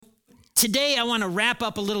Today, I want to wrap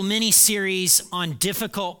up a little mini-series on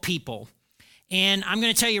difficult people. And I'm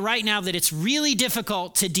going to tell you right now that it's really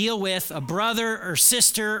difficult to deal with a brother or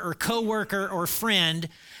sister or coworker or friend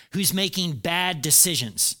who's making bad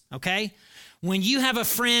decisions, okay? When you have a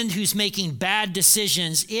friend who's making bad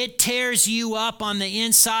decisions, it tears you up on the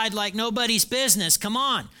inside like nobody's business. Come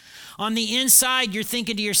on. On the inside, you're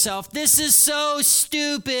thinking to yourself, this is so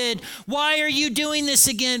stupid. Why are you doing this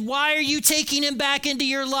again? Why are you taking him back into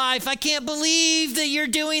your life? I can't believe that you're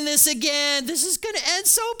doing this again. This is going to end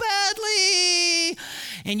so badly.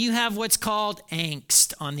 And you have what's called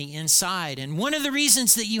angst on the inside. And one of the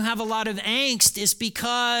reasons that you have a lot of angst is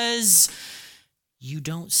because you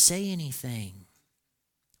don't say anything.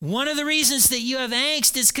 One of the reasons that you have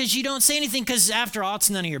angst is because you don't say anything, because after all, it's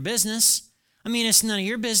none of your business. I mean, it's none of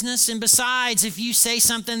your business. And besides, if you say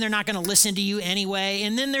something, they're not going to listen to you anyway.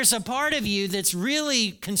 And then there's a part of you that's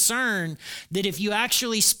really concerned that if you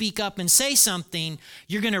actually speak up and say something,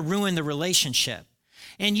 you're going to ruin the relationship.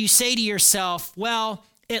 And you say to yourself, well,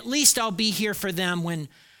 at least I'll be here for them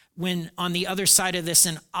when on the other side of this,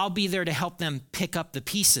 and I'll be there to help them pick up the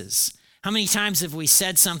pieces. How many times have we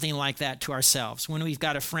said something like that to ourselves when we've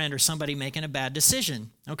got a friend or somebody making a bad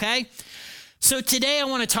decision, okay? So today I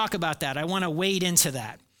want to talk about that. I want to wade into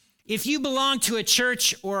that. If you belong to a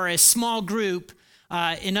church or a small group,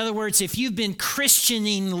 in other words, if you've been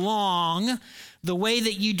Christianing long, the way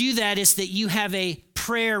that you do that is that you have a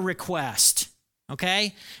prayer request,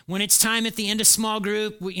 okay? When it's time at the end of small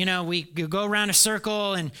group, we go around a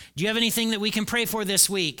circle and do you have anything that we can pray for this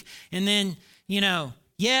week? And then,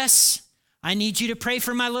 yes, I need you to pray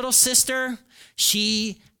for my little sister.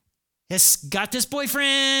 She has got this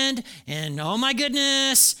boyfriend, and oh my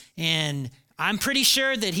goodness, and I'm pretty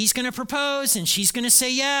sure that he's going to propose, and she's going to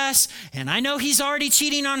say yes, and I know he's already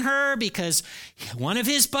cheating on her because one of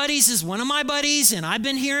his buddies is one of my buddies, and I've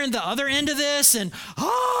been hearing the other end of this, and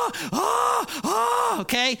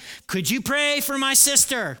okay? Could you pray for my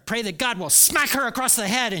sister? Pray that God will smack her across the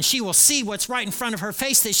head, and she will see what's right in front of her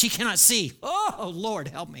face that she cannot see. Oh, Lord,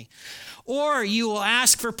 help me. Or you will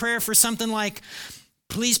ask for prayer for something like,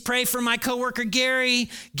 please pray for my coworker, Gary.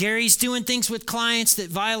 Gary's doing things with clients that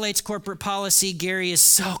violates corporate policy. Gary is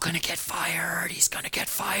so going to get fired. He's going to get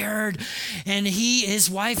fired. And his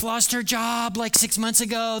wife lost her job like 6 months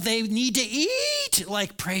ago. They need to eat.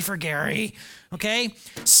 Like, pray for Gary, okay?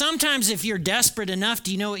 Sometimes if you're desperate enough,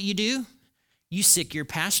 do you know what you do? You sick your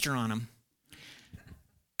pastor on him.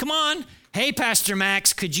 Come on. Hey, Pastor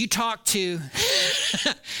Max, could you talk to?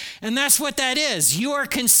 And that's what that is. You are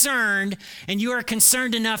concerned, and you are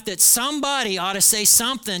concerned enough that somebody ought to say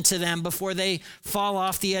something to them before they fall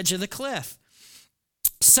off the edge of the cliff.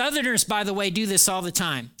 Southerners, by the way, do this all the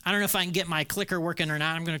time. I don't know if I can get my clicker working or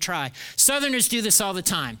not. I'm going to try. Southerners do this all the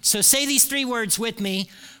time. So say these 3 words with me.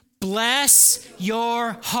 Bless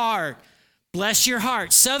your heart. Bless your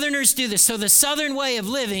heart. Southerners do this. So the Southern way of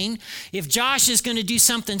living, if Josh is going to do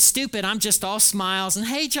something stupid, I'm just all smiles and,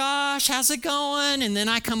 hey, Josh, how's it going? And then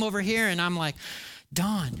I come over here and I'm like,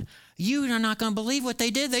 Don, you are not going to believe what they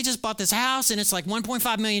did. They just bought this house and it's like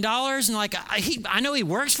 $1.5 million. And like, I know he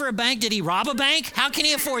works for a bank. Did he rob a bank? How can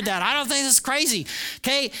he afford that? I don't think that's crazy.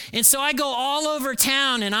 Okay. And so I go all over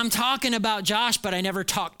town and I'm talking about Josh, but I never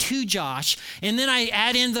talk to Josh. And then I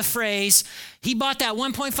add in the phrase, he bought that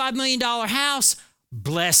 $1.5 million house,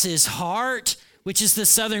 bless his heart, which is the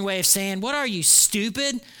Southern way of saying, what are you,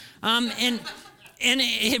 stupid? And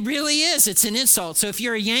it really is. It's an insult. So if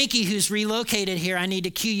you're a Yankee who's relocated here, I need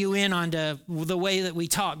to cue you in on the way that we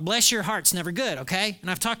talk. Bless your heart's never good, okay?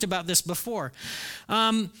 And I've talked about this before.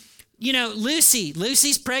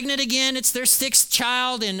 Lucy's pregnant again. It's their 6th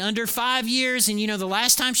child in under 5 years. And, the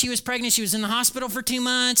last time she was pregnant, she was in the hospital for 2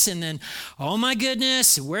 months. And then, oh my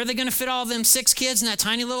goodness, where are they going to fit all them 6 kids in that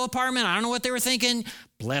tiny little apartment? I don't know what they were thinking.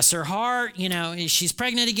 Bless her heart. She's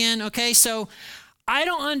pregnant again. Okay, so I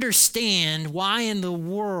don't understand why in the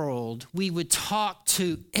world we would talk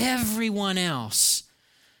to everyone else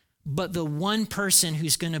but the one person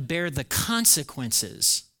who's going to bear the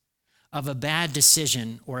consequences of a bad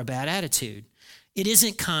decision or a bad attitude. It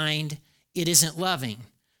isn't kind. It isn't loving.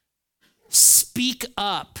 Speak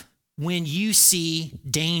up when you see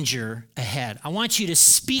danger ahead. I want you to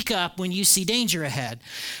speak up when you see danger ahead,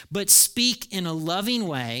 but speak in a loving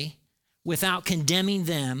way without condemning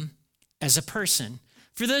them as a person.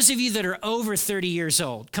 For those of you that are over 30 years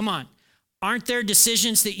old, come on, aren't there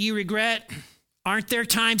decisions that you regret? Aren't there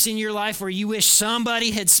times in your life where you wish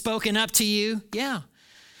somebody had spoken up to you? Yeah.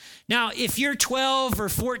 Now, if you're 12 or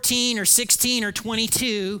 14 or 16 or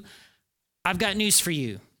 22, I've got news for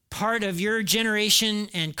you. Part of your generation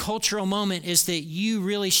and cultural moment is that you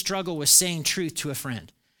really struggle with saying truth to a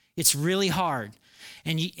friend. It's really hard.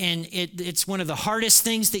 It's one of the hardest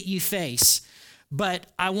things that you face. But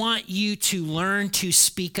I want you to learn to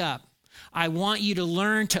speak up. I want you to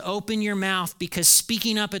learn to open your mouth, because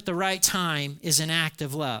speaking up at the right time is an act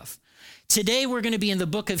of love. Today we're going to be in the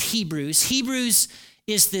book of Hebrews. Hebrews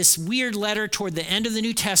is this weird letter toward the end of the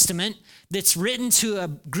New Testament that's written to a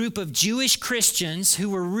group of Jewish Christians who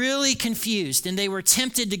were really confused, and they were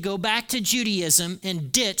tempted to go back to Judaism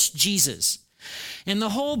and ditch Jesus. And the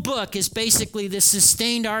whole book is basically this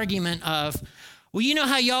sustained argument of, well, you know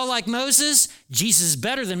how y'all like Moses? Jesus is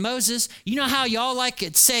better than Moses. You know how y'all like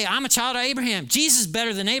it, say, I'm a child of Abraham. Jesus is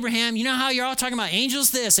better than Abraham. You know how you're all talking about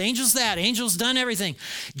angels this, angels that, angels done everything.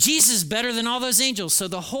 Jesus is better than all those angels. So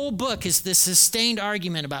the whole book is this sustained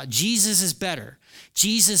argument about Jesus is better.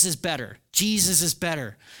 Jesus is better. Jesus is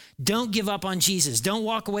better. Don't give up on Jesus. Don't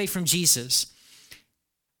walk away from Jesus.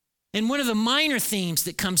 And one of the minor themes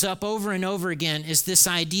that comes up over and over again is this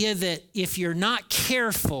idea that if you're not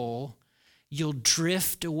careful, you'll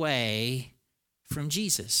drift away from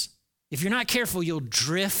Jesus. If you're not careful, you'll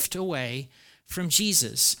drift away from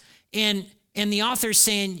Jesus. And the author's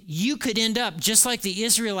saying you could end up just like the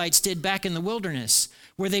Israelites did back in the wilderness,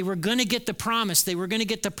 where they were going to get the promise, they were going to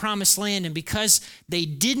get the promised land, and because they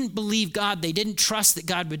didn't believe God, they didn't trust that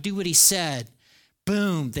God would do what he said,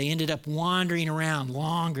 boom, they ended up wandering around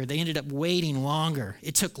longer. They ended up waiting longer.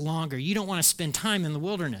 It took longer. You don't want to spend time in the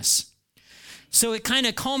wilderness. So it kind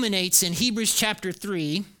of culminates in Hebrews chapter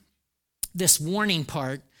 3, this warning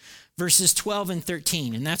part, verses 12 and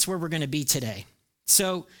 13, and that's where we're going to be today.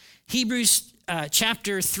 So Hebrews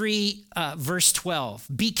chapter 3, verse 12.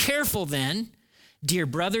 Be careful then, dear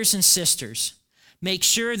brothers and sisters. Make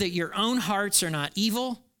sure that your own hearts are not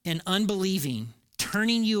evil and unbelieving,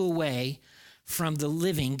 turning you away from the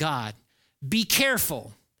living God. Be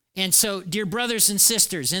careful. And so, dear brothers and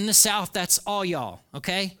sisters, in the South, that's all y'all,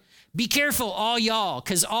 okay? Be careful, all y'all,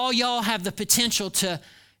 because all y'all have the potential to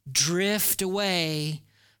drift away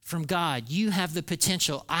from God. You have the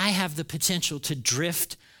potential, I have the potential to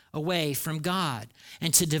drift away from God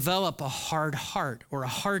and to develop a hard heart or a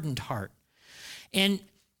hardened heart. And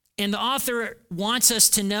the author wants us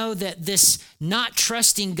to know that this not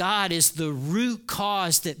trusting God is the root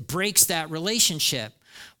cause that breaks that relationship.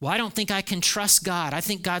 Well, I don't think I can trust God. I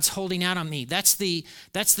think God's holding out on me. That's the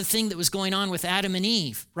thing that was going on with Adam and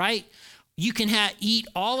Eve, right? You can eat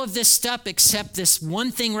all of this stuff except this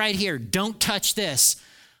one thing right here. Don't touch this.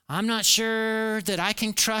 I'm not sure that I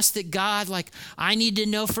can trust that God, like I need to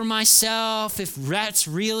know for myself if that's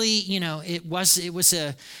really,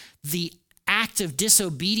 the act of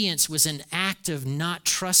disobedience was an act of not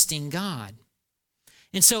trusting God.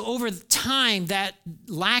 And so over time, that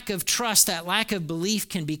lack of trust, that lack of belief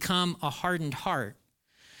can become a hardened heart.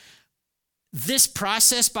 This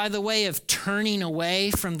process, by the way, of turning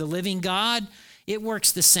away from the living God, it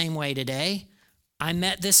works the same way today. I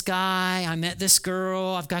met this guy, I met this girl,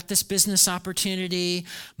 I've got this business opportunity.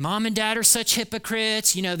 Mom and dad are such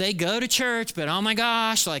hypocrites. They go to church, but oh my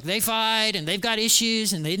gosh, like they fight and they've got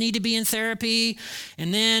issues and they need to be in therapy.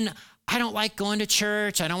 And then I don't like going to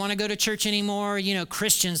church. I don't want to go to church anymore.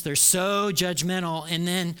 Christians, they're so judgmental. And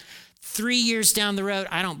then 3 years down the road,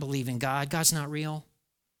 I don't believe in God. God's not real.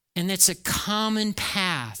 And it's a common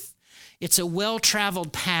path. It's a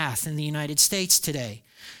well-traveled path in the United States today.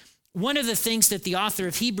 One of the things that the author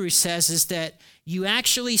of Hebrews says is that you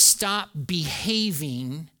actually stop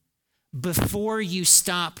behaving before you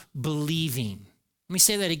stop believing. Let me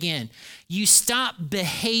say that again. You stop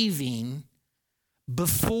behaving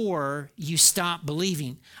before you stop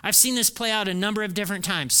believing. I've seen this play out a number of different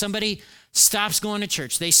times. Somebody stops going to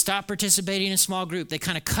church. They stop participating in a small group. They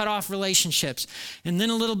kind of cut off relationships. And then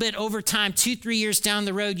a little bit over time, 2-3 years down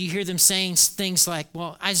the road, you hear them saying things like,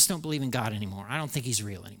 well, I just don't believe in God anymore. I don't think he's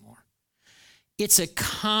real anymore. It's a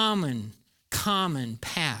common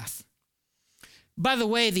path. By the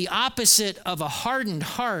way, the opposite of a hardened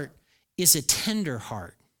heart is a tender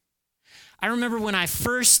heart. I remember when I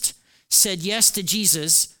first said yes to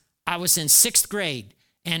Jesus, I was in 6th grade,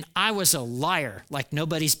 and I was a liar like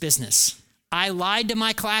nobody's business. I lied to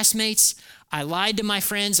my classmates. I lied to my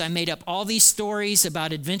friends. I made up all these stories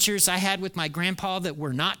about adventures I had with my grandpa that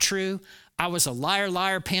were not true. I was a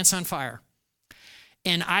liar, pants on fire.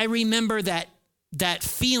 And I remember that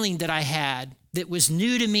feeling that I had that was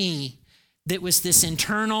new to me, that was this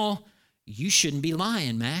internal, you shouldn't be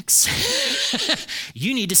lying, Max.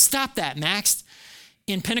 You need to stop that, Max.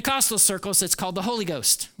 In Pentecostal circles, it's called the Holy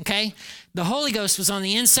Ghost, okay? The Holy Ghost was on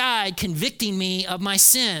the inside convicting me of my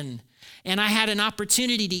sin. And I had an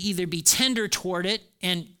opportunity to either be tender toward it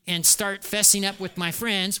and start fessing up with my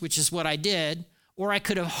friends, which is what I did, or I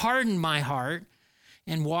could have hardened my heart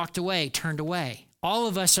and walked away, turned away. All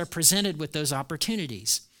of us are presented with those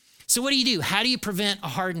opportunities. So what do? How do you prevent a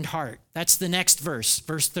hardened heart? That's the next verse,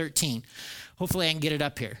 verse 13. Hopefully I can get it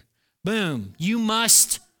up here. Boom. You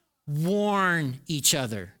must warn each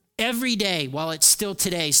other every day while it's still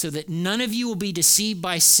today, so that none of you will be deceived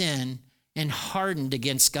by sin and hardened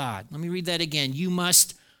against God. Let me read that again. You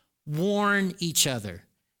must warn each other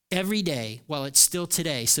every day while it's still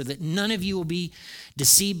today, so that none of you will be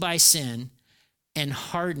deceived by sin and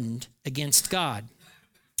hardened against God.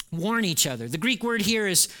 Warn each other. The Greek word here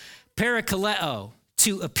is parakaleo,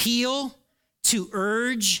 to appeal, to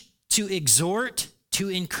urge, to exhort, to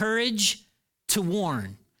encourage, to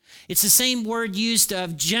warn. It's the same word used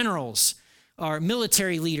of generals or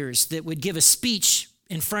military leaders that would give a speech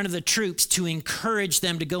in front of the troops to encourage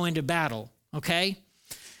them to go into battle, okay?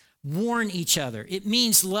 Warn each other. It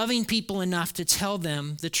means loving people enough to tell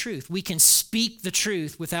them the truth. We can speak the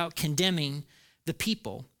truth without condemning the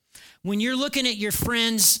people. When you're looking at your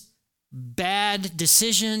friends' bad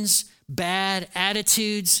decisions, bad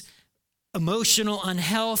attitudes, emotional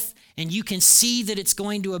unhealth, and you can see that it's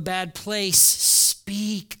going to a bad place,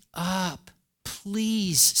 speak up.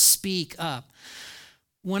 Please speak up.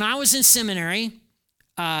 When I was in seminary,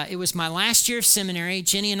 it was my last year of seminary.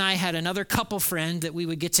 Jenny and I had another couple friend that we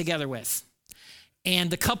would get together with. And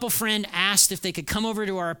the couple friend asked if they could come over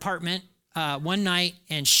to our apartment one night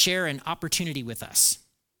and share an opportunity with us.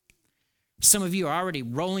 Some of you are already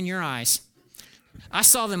rolling your eyes. I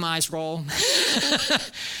saw them eyes roll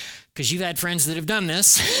because you've had friends that have done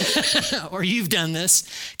this or you've done this.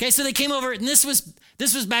 Okay, so they came over, and this was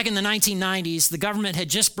back in the 1990s. The government had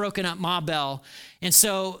just broken up Ma Bell. And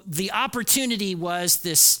so the opportunity was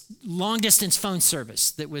this long-distance phone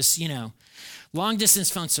service that was, long-distance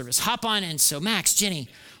phone service. Hop on, and so Max, Jenny,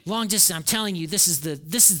 long distance, I'm telling you, this is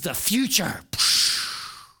the future.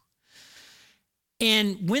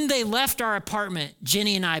 And when they left our apartment,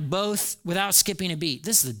 Jenny and I both, without skipping a beat,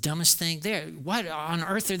 this is the dumbest thing there. What on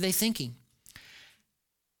earth are they thinking?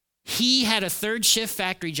 He had a third shift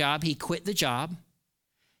factory job. He quit the job.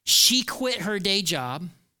 She quit her day job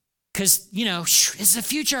because, it's the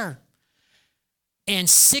future. And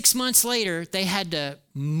 6 months later, they had to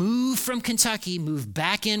move from Kentucky, move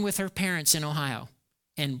back in with her parents in Ohio,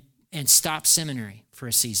 and stop seminary for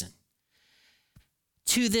a season.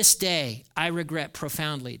 To this day, I regret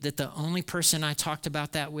profoundly that the only person I talked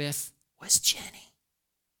about that with was Jenny.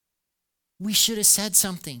 We should have said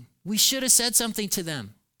something. We should have said something to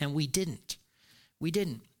them, and we didn't. We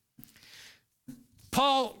didn't.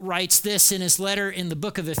 Paul writes this in his letter in the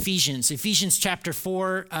book of Ephesians chapter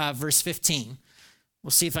 4, verse 15.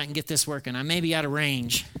 We'll see if I can get this working. I may be out of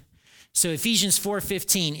range. So Ephesians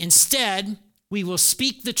 4:15. Instead, we will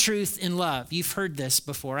speak the truth in love. You've heard this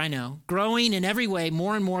before, I know. Growing in every way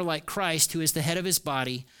more and more like Christ, who is the head of his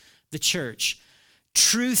body, the church.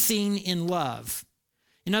 Truthing in love.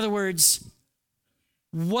 In other words,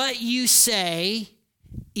 what you say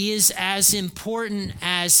is as important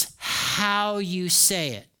as how you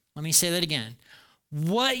say it. Let me say that again.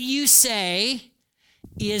 What you say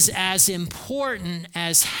is as important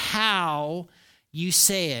as how you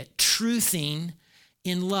say it. Truthing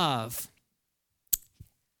in love.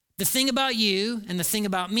 The thing about you and the thing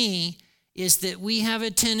about me is that we have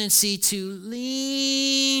a tendency to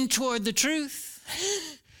lean toward the truth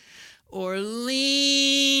or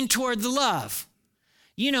lean toward the love.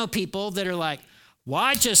 You know people that are like, well,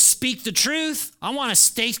 I just speak the truth. I want to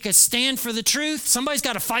stand for the truth. Somebody's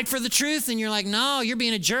got to fight for the truth. And you're like, no, you're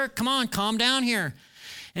being a jerk. Come on, calm down here.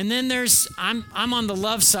 And then I'm on the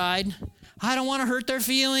love side. I don't want to hurt their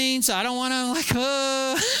feelings. I don't want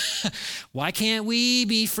to why can't we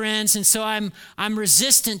be friends? And so I'm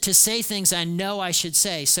resistant to say things I know I should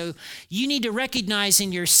say. So you need to recognize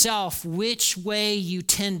in yourself which way you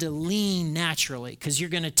tend to lean naturally, because you're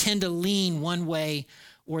going to tend to lean one way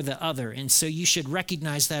or the other. And so you should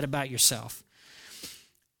recognize that about yourself.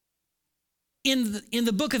 In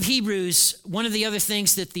the book of Hebrews, one of the other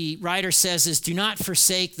things that the writer says is, do not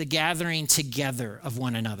forsake the gathering together of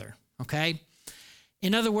one another. Okay?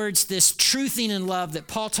 In other words, this truthing in love that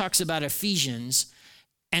Paul talks about Ephesians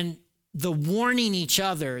and the warning each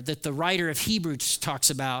other that the writer of Hebrews talks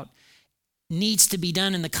about needs to be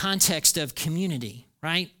done in the context of community,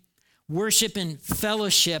 right? Worship and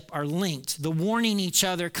fellowship are linked. The warning each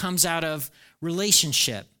other comes out of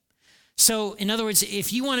relationship. So in other words,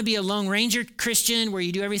 if you want to be a Lone Ranger Christian where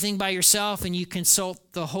you do everything by yourself and you consult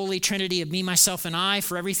the Holy Trinity of me, myself, and I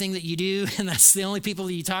for everything that you do, and that's the only people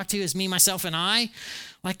that you talk to is me, myself, and I,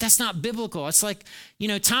 like that's not biblical. It's like,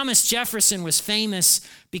 Thomas Jefferson was famous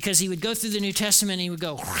because he would go through the New Testament and he would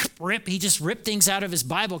go, he just ripped things out of his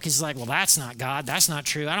Bible because he's like, well, that's not God. That's not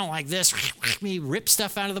true. I don't like this. He ripped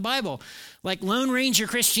stuff out of the Bible. Like Lone Ranger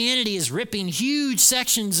Christianity is ripping huge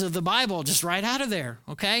sections of the Bible just right out of there,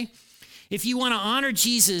 okay? If you want to honor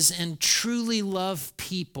Jesus and truly love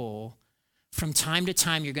people, from time to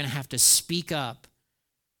time, you're going to have to speak up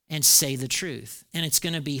and say the truth. And it's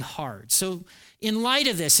going to be hard. So in light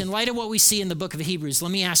of this, in light of what we see in the book of Hebrews, let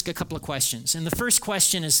me ask a couple of questions. And the first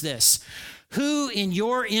question is this: who in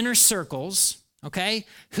your inner circles, okay,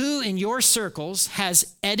 who in your circles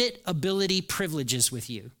has editability privileges with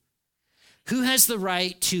you? Who has the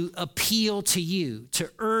right to appeal to you, to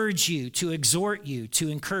urge you, to exhort you, to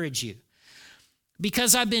encourage you?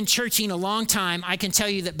 Because I've been churching a long time, I can tell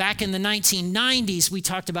you that back in the 1990s, we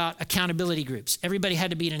talked about accountability groups. Everybody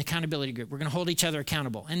had to be in an accountability group. We're going to hold each other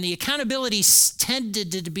accountable. And the accountabilities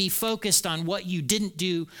tended to be focused on what you didn't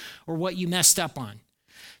do or what you messed up on.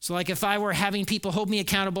 So like if I were having people hold me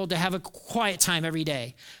accountable to have a quiet time every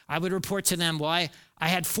day, I would report to them, well, I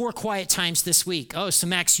had 4 quiet times this week. Oh, so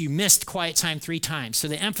Max, you missed quiet time 3 times. So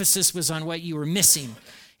the emphasis was on what you were missing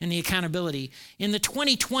in the accountability. In the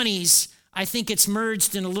 2020s, I think it's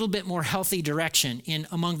merged in a little bit more healthy direction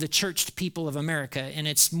among the churched people of America, and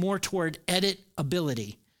it's more toward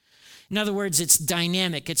editability. In other words, it's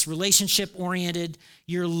dynamic, it's relationship-oriented.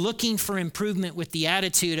 You're looking for improvement with the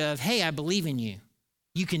attitude of, hey, I believe in you.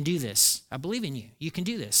 You can do this. I believe in you. You can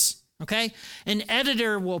do this, okay? An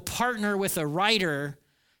editor will partner with a writer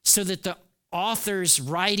so that the author's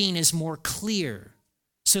writing is more clear,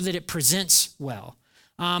 so that it presents well.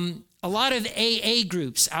 A lot of AA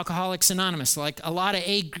groups, Alcoholics Anonymous, like a lot of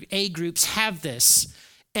AA groups have this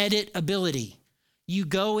editability. You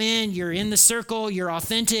go in, you're in the circle, you're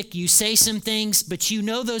authentic, you say some things, but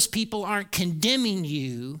those people aren't condemning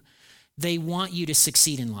you. They want you to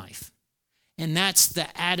succeed in life. And that's the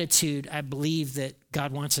attitude I believe that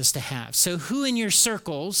God wants us to have. So who in your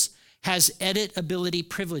circles has editability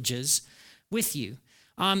privileges with you?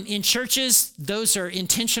 In churches, those are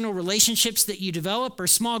intentional relationships that you develop, or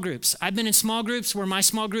small groups. I've been in small groups where my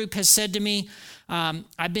small group has said to me,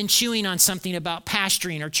 I've been chewing on something about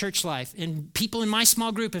pastoring or church life. And people in my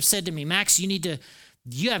small group have said to me, Max,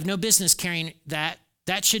 you have no business carrying that.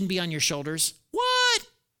 That shouldn't be on your shoulders. What?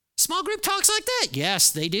 Small group talks like that?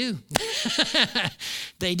 Yes, they do.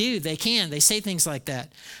 They do. They can. They say things like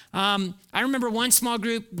that. I remember one small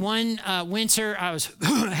group, one winter, I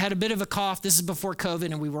had a bit of a cough. This is before COVID,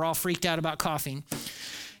 and we were all freaked out about coughing.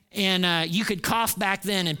 And you could cough back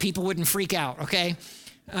then, and people wouldn't freak out, okay?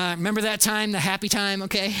 Remember that time, the happy time,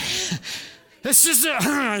 okay? It's just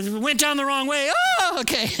went down the wrong way. Oh,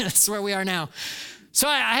 okay. That's where we are now. So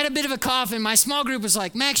I had a bit of a cough, and my small group was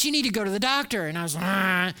like, Max, you need to go to the doctor. And I was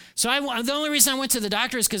like, So the only reason I went to the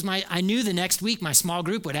doctor is because I knew the next week my small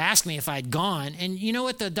group would ask me if I'd gone. And you know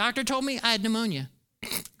what the doctor told me? I had pneumonia.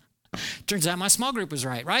 Turns out my small group was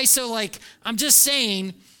right? So I'm just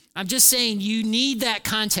saying you need that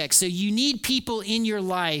context. So you need people in your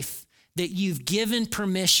life that you've given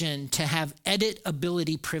permission to have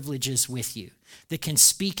editability privileges with you that can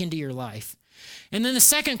speak into your life. And then the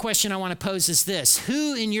second question I want to pose is this: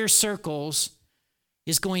 who in your circles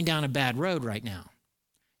is going down a bad road right now?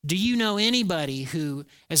 Do you know anybody who,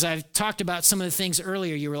 as I've talked about some of the things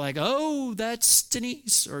earlier, you were like, oh, that's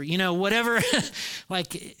Denise, or, whatever.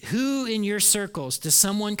 Like, who in your circles does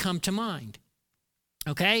someone come to mind?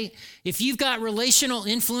 Okay? If you've got relational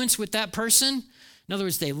influence with that person, in other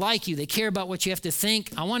words, they like you, they care about what you have to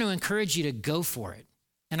think, I want to encourage you to go for it.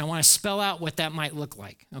 And I want to spell out what that might look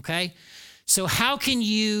like, okay? So how can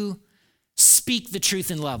you speak the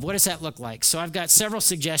truth in love? What does that look like? So I've got several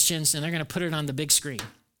suggestions, and they're going to put it on the big screen.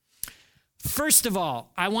 First of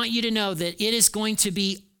all, I want you to know that it is going to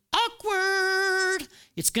be awkward.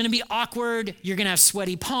 It's going to be awkward. You're going to have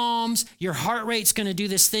sweaty palms. Your heart rate's going to do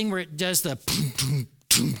this thing where it does the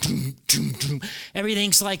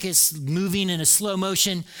everything's like it's moving in a slow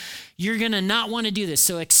motion. You're going to not want to do this.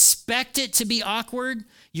 So expect it to be awkward.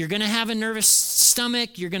 You're going to have a nervous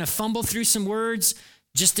stomach. You're going to fumble through some words.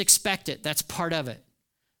 Just expect it. That's part of it.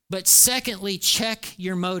 But secondly, check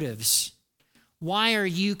your motives. Why are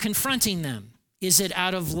you confronting them? Is it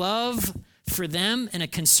out of love for them and a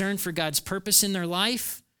concern for God's purpose in their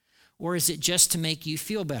life? Or is it just to make you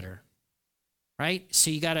feel better? Right? So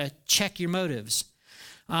you got to check your motives.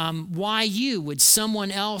 Why you? Would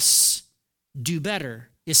someone else do better?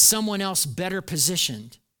 Is someone else better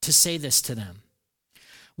positioned? to say this to them?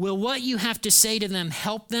 Will what you have to say to them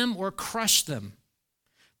help them or crush them?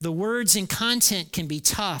 The words and content can be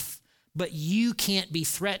tough, but you can't be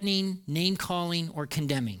threatening, name-calling, or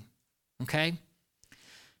condemning, okay?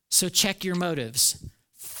 So check your motives.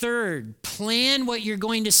 Third, plan what you're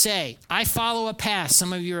going to say. I follow a path.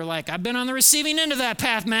 Some of you are like, I've been on the receiving end of that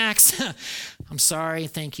path, Max. I'm sorry.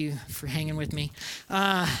 Thank you for hanging with me.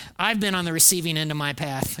 I've been on the receiving end of my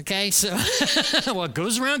path, okay? So what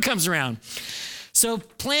goes around comes around. So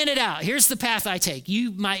plan it out. Here's the path I take.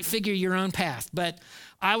 You might figure your own path, but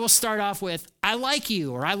I will start off with, I like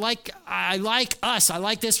you, or I like us. I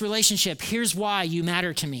like this relationship. Here's why you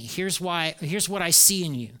matter to me. Here's what I see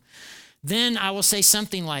in you. Then I will say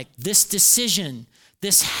something like, this decision,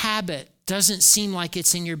 this habit doesn't seem like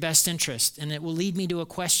it's in your best interest. And it will lead me to a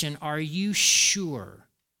question. Are you sure?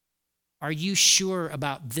 Are you sure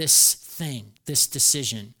about this thing, this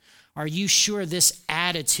decision? Are you sure this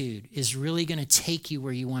attitude is really going to take you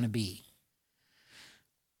where you want to be?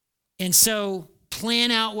 And so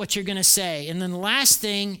plan out what you're going to say. And then the last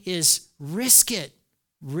thing is risk it.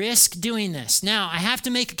 Risk doing this. Now, I have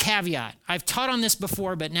to make a caveat. I've taught on this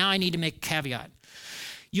before, but now I need to make a caveat.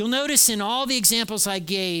 You'll notice in all the examples I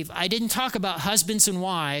gave, I didn't talk about husbands and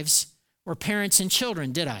wives or parents and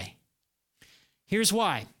children, did I? Here's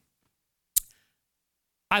why.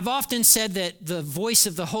 I've often said that the voice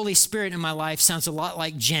of the Holy Spirit in my life sounds a lot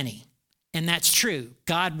like Jenny, and that's true.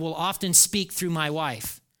 God will often speak through my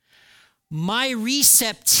wife. My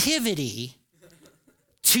receptivity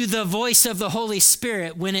to the voice of the Holy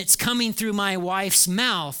Spirit when it's coming through my wife's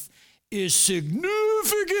mouth is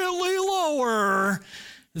significantly lower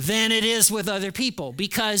than it is with other people.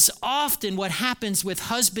 Because often what happens with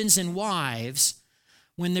husbands and wives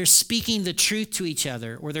when they're speaking the truth to each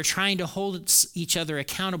other or they're trying to hold each other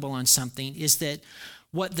accountable on something is that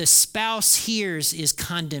what the spouse hears is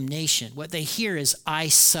condemnation. What they hear is, I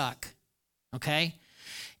suck, okay?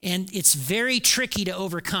 And it's very tricky to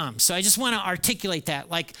overcome. So I just want to articulate that.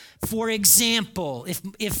 Like, for example,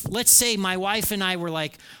 if let's say my wife and I were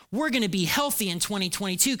like, we're going to be healthy in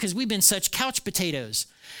 2022 because we've been such couch potatoes.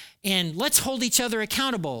 And let's hold each other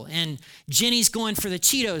accountable. And Jenny's going for the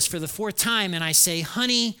Cheetos for the 4th time. And I say,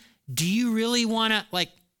 honey, do you really want to, like,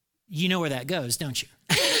 you know where that goes, don't you?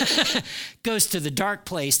 Goes to the dark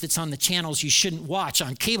place that's on the channels you shouldn't watch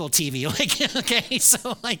on cable TV. Like, okay,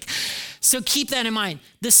 so keep that in mind.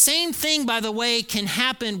 The same thing, by the way, can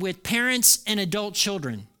happen with parents and adult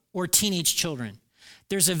children or teenage children.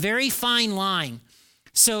 There's a very fine line.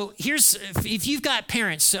 So if you've got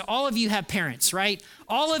parents, so all of you have parents, right?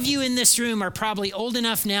 All of you in this room are probably old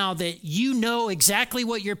enough now that you know exactly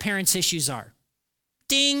what your parents' issues are.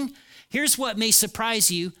 Ding. Here's what may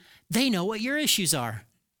surprise you. They know what your issues are.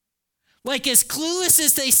 Like, as clueless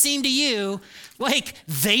as they seem to you, like,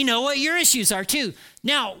 they know what your issues are too.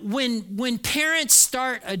 Now, when parents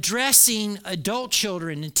start addressing adult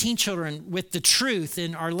children and teen children with the truth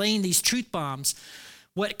and are laying these truth bombs,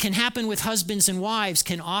 what can happen with husbands and wives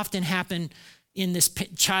can often happen in this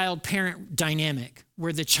child-parent dynamic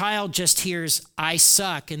where the child just hears, I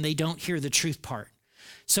suck, and they don't hear the truth part.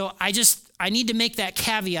 So I need to make that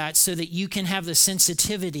caveat so that you can have the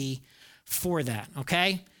sensitivity for that,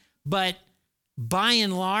 okay? But by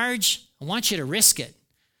and large, I want you to risk it.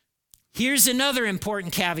 Here's another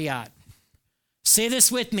important caveat. Say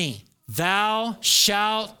this with me. Thou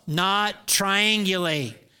shalt not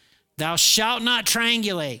triangulate. Thou shalt not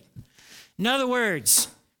triangulate. In other words,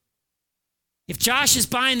 if Josh is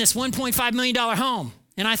buying this $1.5 million home,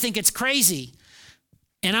 and I think it's crazy,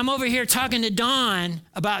 and I'm over here talking to Dawn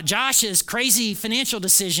about Josh's crazy financial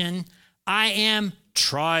decision, I am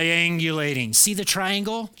triangulating. See the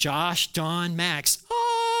triangle? Josh, Dawn, Max.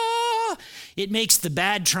 Ah! It makes the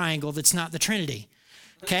bad triangle that's not the Trinity.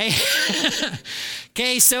 Okay?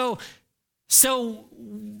 Okay, so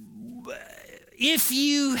if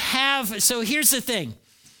you have, so here's the thing.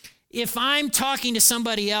 If I'm talking to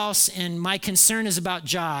somebody else and my concern is about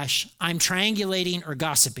Josh, I'm triangulating or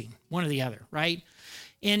gossiping, one or the other, right?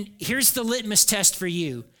 And here's the litmus test for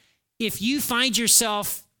you. If you find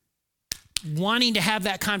yourself wanting to have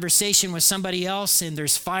that conversation with somebody else and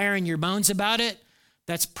there's fire in your bones about it,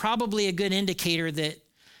 that's probably a good indicator that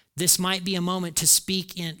this might be a moment to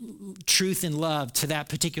speak in truth and love to that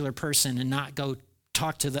particular person and not go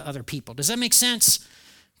talk to the other people. Does that make sense?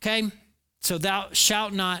 Okay? So thou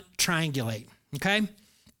shalt not triangulate. Okay?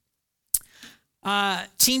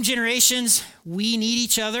 Team Generations, we need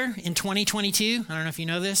each other in 2022. I don't know if you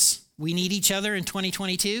know this. We need each other in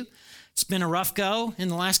 2022. It's been a rough go in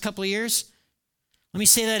the last couple of years. Let me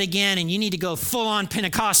say that again, and you need to go full-on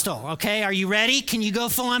Pentecostal, okay? Are you ready? Can you go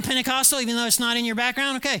full-on Pentecostal, even though it's not in your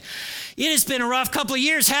background? Okay. It has been a rough couple of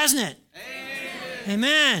years, hasn't it?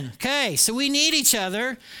 Amen. Okay, so we need each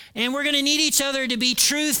other, and we're going to need each other to be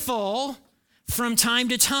truthful from time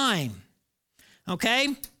to time,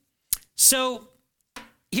 okay? So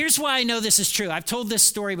here's why I know this is true. I've told this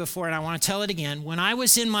story before, and I want to tell it again. When I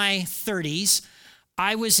was in my 30s,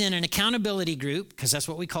 I was in an accountability group, because that's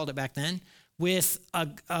what we called it back then, with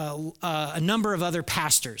a number of other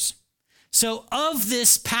pastors. So of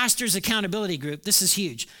this pastor's accountability group, this is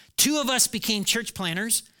huge. 2 of us became church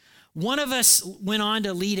planners. 1 of us went on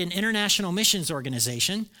to lead an international missions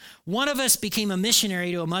organization. 1 of us became a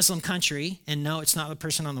missionary to a Muslim country, and no, it's not the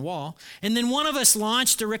person on the wall. And then 1 of us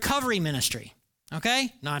launched a recovery ministry.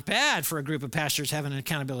 Okay? Not bad for a group of pastors having an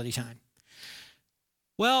accountability time.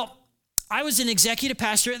 Well, I was an executive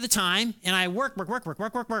pastor at the time, and I work.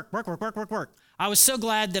 I was so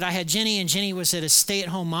glad that I had Jenny, and Jenny was at a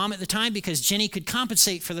stay-at-home mom at the time because Jenny could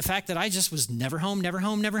compensate for the fact that I just was never home.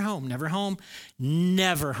 And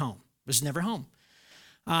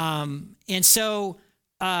so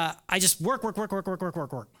I just work.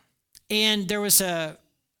 And there was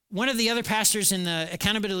one of the other pastors in the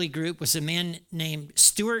accountability group was a man named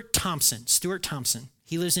Stuart Thompson.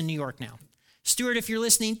 He lives in New York now. Stuart, if you're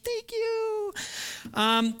listening, thank you.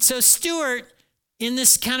 So Stuart, in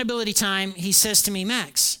this accountability time, he says to me,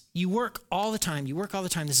 Max, you work all the time.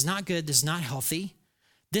 This is not good. This is not healthy.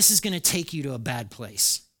 This is going to take you to a bad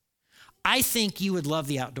place. I think you would love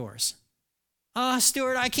the outdoors. Oh,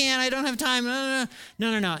 Stuart, I can't. I don't have time.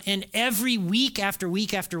 No. And every week after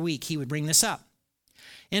week after week, he would bring this up.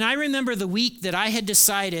 And I remember the week that I had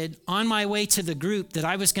decided on my way to the group that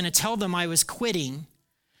I was going to tell them I was quitting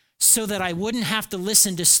so that I wouldn't have to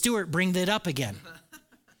listen to Stuart bring that up again.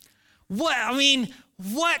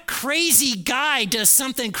 What crazy guy does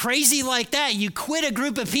something crazy like that? You quit a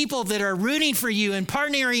group of people that are rooting for you and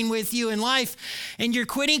partnering with you in life, and you're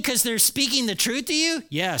quitting because they're speaking the truth to you?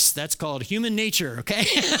 Yes, that's called human nature, okay?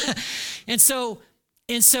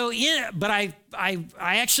 But I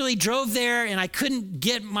actually drove there, and I couldn't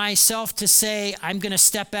get myself to say, I'm going to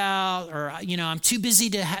step out, or, I'm too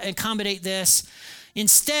busy to accommodate this.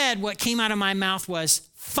 Instead, what came out of my mouth was,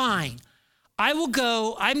 fine, I will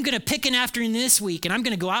go. I'm going to pick an afternoon this week, and I'm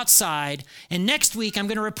going to go outside, and next week I'm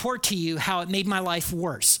going to report to you how it made my life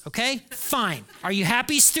worse, okay? Fine. Are you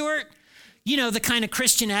happy, Stuart? You know, the kind of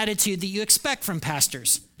Christian attitude that you expect from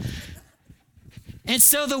pastors. And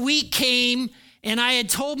so the week came, and I had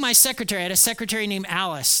told my secretary, I had a secretary named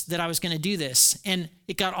Alice, that I was going to do this. And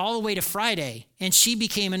it got all the way to Friday, and she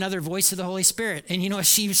became another voice of the Holy Spirit. And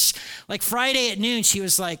she was like, Friday at noon, she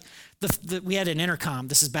was like, we had an intercom.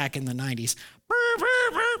 This is back in the 90s.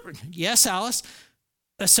 Yes, Alice.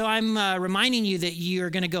 So I'm reminding you that you're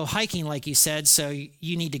going to go hiking, like you said, so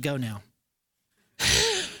you need to go now.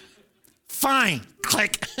 Fine.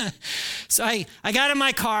 Click. So I got in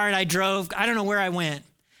my car, and I drove. I don't know where I went.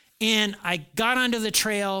 And I got onto the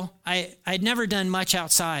trail. I'd never done much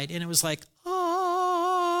outside. And it was like,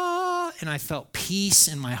 oh, and I felt peace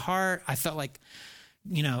in my heart. I felt like,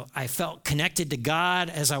 I felt connected to God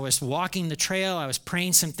as I was walking the trail. I was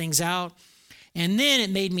praying some things out. And then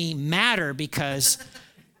it made me madder because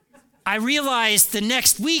I realized the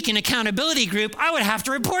next week in accountability group, I would have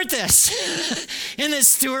to report this. And that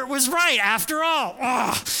Stuart was right after all.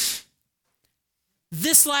 Oh.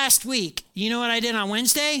 This last week, you know what I did on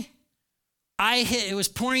Wednesday? It was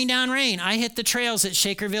pouring down rain. I hit the trails at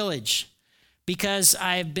Shaker Village because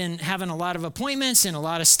I've been having a lot of appointments and a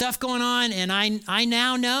lot of stuff going on. And I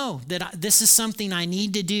now know that this is something I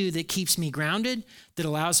need to do that keeps me grounded, that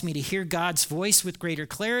allows me to hear God's voice with greater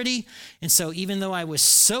clarity. And so even though I was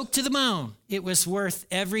soaked to the bone, it was worth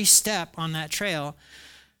every step on that trail.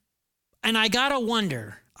 And I gotta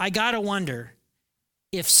wonder,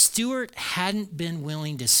 if Stuart hadn't been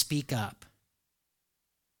willing to speak up,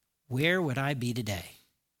 where would I be today?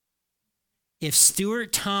 If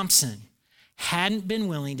Stuart Thompson hadn't been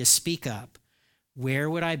willing to speak up, where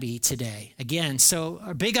would I be today? Again, so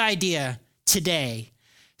our big idea today,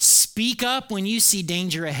 speak up when you see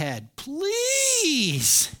danger ahead.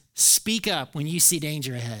 Please speak up when you see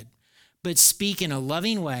danger ahead, but speak in a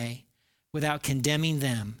loving way without condemning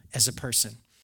them as a person.